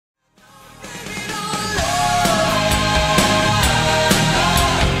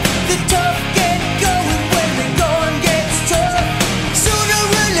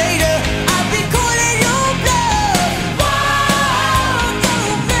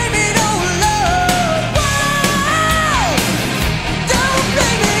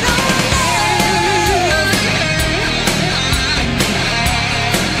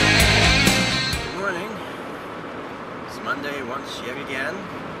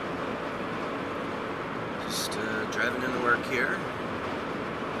Driving into work here.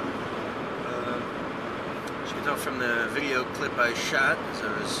 As you can tell from the video clip I shot as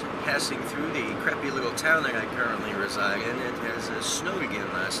I was passing through the crappy little town that I currently reside in, it has snowed again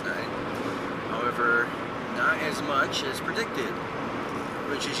last night. However, not as much as predicted,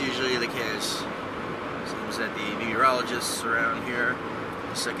 which is usually the case. It seems that the meteorologists around here,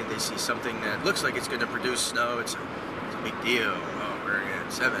 the second they see something that looks like it's going to produce snow, it's a big deal. Oh, we're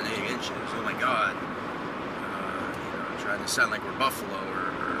at 7, 8 inches. Oh my God. Trying to sound like we're Buffalo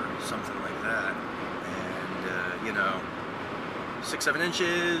or something like that. And, 6, 7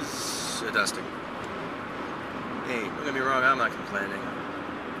 inches, a dusting. Hey, don't get me wrong, I'm not complaining.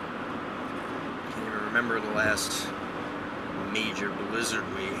 I can't even remember the last major blizzard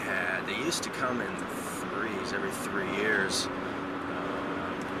we had. They used to come in threes every 3 years.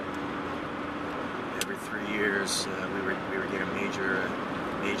 Every 3 years, we were getting a major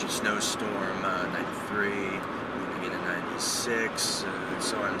snowstorm. 93, again in 96, and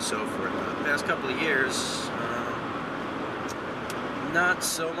so on and so forth. The past couple of years, not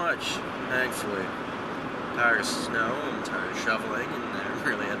so much, thankfully. I'm tired of snow, I'm tired of shoveling, and I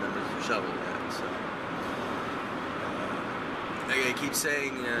really haven't been to shovel yet. So, I keep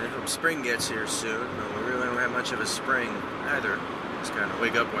saying I hope spring gets here soon, but we really don't have much of a spring either. Just kind of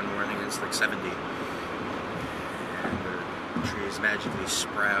wake up one morning and it's like 70, and the trees magically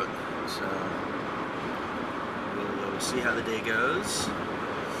sprout. So we'll see how the day goes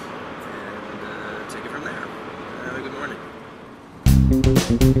and take it from there. Have a good morning. Have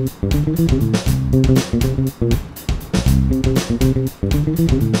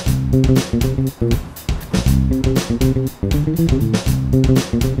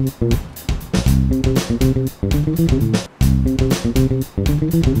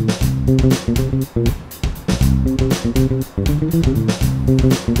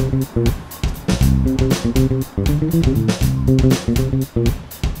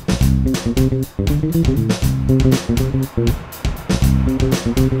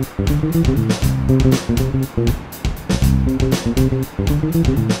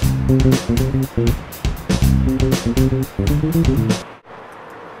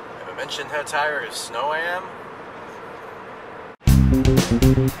I mentioned how tired of snow I am?